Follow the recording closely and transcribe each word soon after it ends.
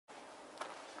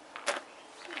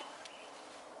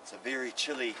It's a very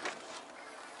chilly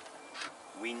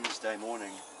Wednesday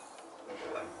morning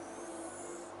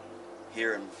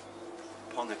here in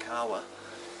Pongakawa,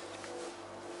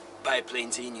 Bay of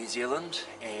Plenty, New Zealand,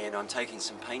 and I'm taking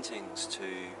some paintings to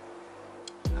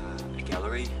a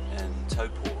gallery in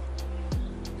Taupō,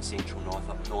 in central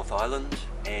North Island,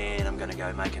 and I'm going to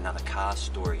go make another car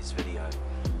stories video.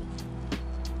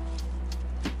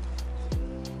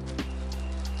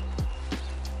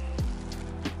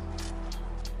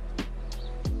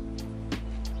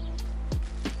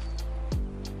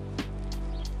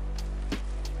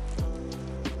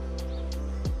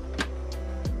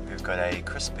 We've got a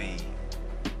crispy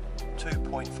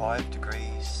 2.5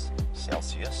 degrees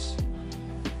Celsius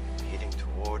heading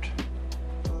toward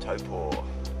Taupō.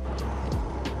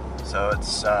 So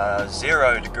it's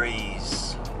 0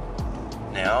 degrees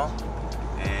now,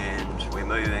 and we're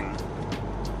moving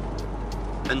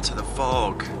into the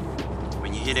fog.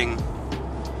 When you're heading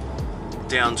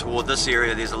down toward this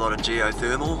area, there's a lot of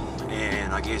geothermal,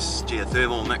 and I guess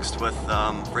geothermal mixed with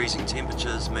freezing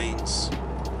temperatures means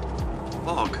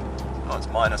fog. Oh, it's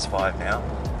 -5 now,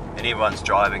 and everyone's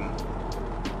driving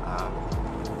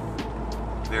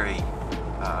very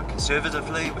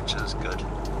conservatively, which is good.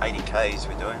 80 k's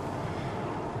we're doing.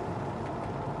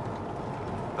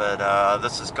 But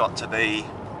this has got to be,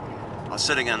 I was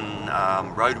sitting in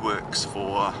roadworks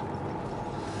for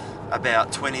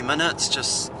about 20 minutes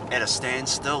just at a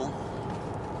standstill.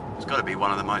 It's got to be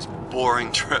one of the most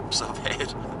boring trips I've had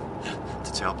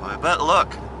to Taupō. But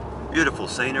look, beautiful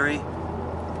scenery.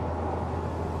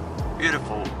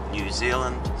 Beautiful New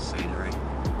Zealand scenery.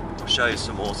 I'll show you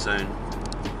some more soon.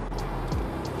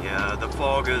 Yeah, the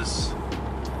fog is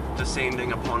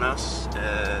descending upon us.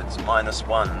 It's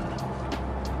 -1,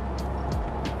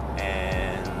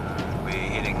 and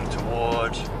we're heading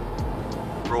toward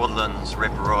Broadlands,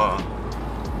 Reparoa.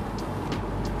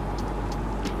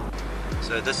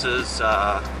 So this is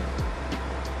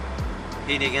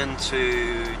heading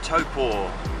into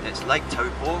Taupō. That's Lake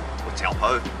Taupō, or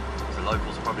Taupō, as the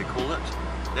locals probably call it.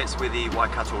 That's where the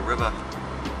Waikato River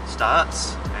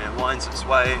starts and winds its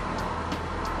way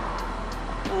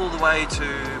all the way to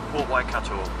Port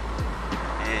Waikato,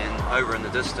 and over in the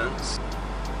distance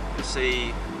you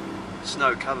see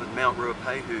snow-covered Mount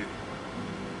Ruapehu,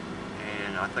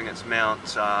 and I think it's Mount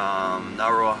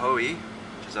Naruahui,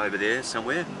 which is over there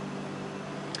somewhere.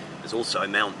 There's also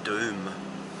Mount Doom.